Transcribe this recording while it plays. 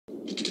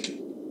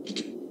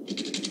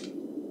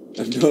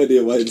I have no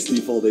idea why it's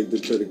defaulting to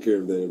turn a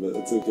curve there, but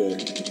that's okay.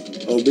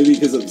 Oh, maybe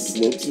because of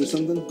slopes or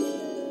something?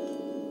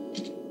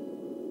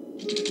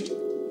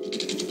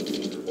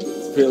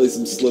 There's apparently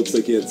some slopes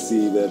I can't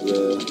see that,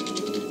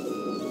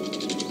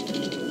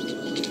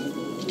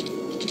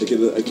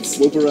 I can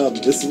slope around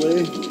this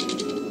way?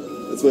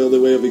 That's my only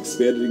way of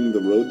expanding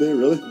the road there,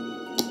 really?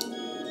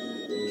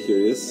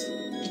 Curious.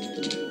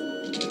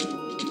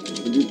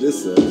 I can do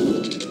this, though.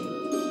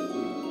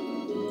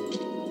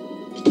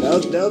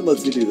 Now it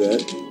lets me do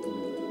that.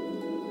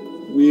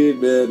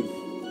 Weird, man.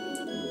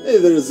 Hey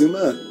there,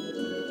 Azuma.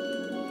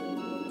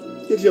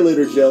 Catch you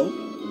later, Joe.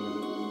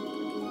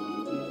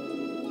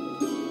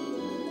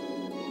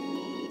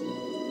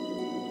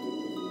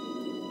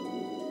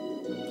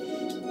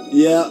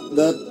 Yeah,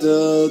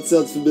 that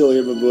sounds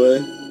familiar, my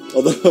boy.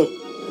 Although,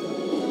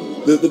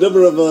 the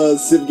number of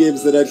sim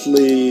games that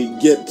actually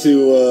get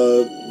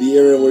to the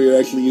era where you're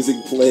actually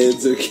using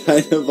planes are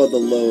kind of on the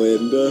low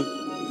end.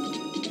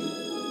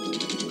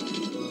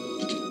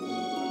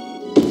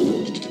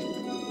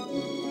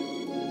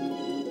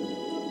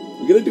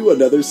 We're gonna do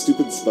another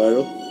stupid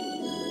spiral.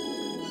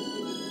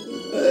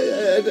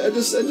 I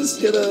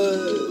just gotta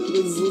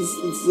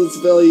let's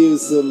value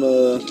some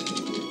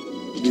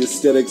the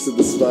aesthetics of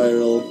the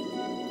spiral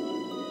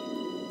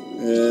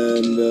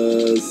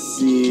and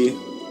see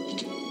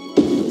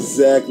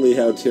exactly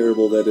how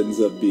terrible that ends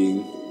up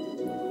being,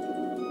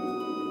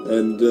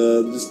 and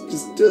just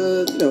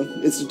you know,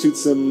 institute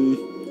some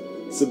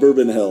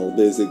suburban hell,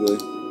 basically.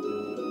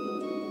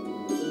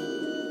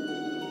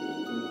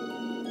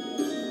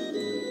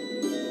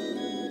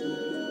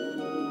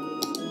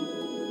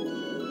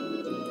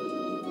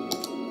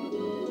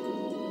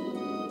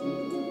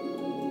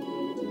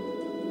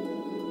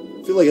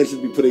 I feel like I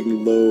should be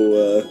putting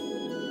low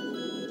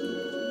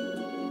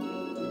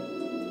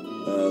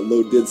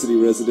density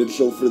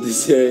residential for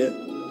this area.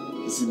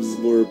 It seems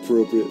more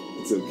appropriate.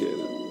 It's okay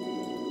though.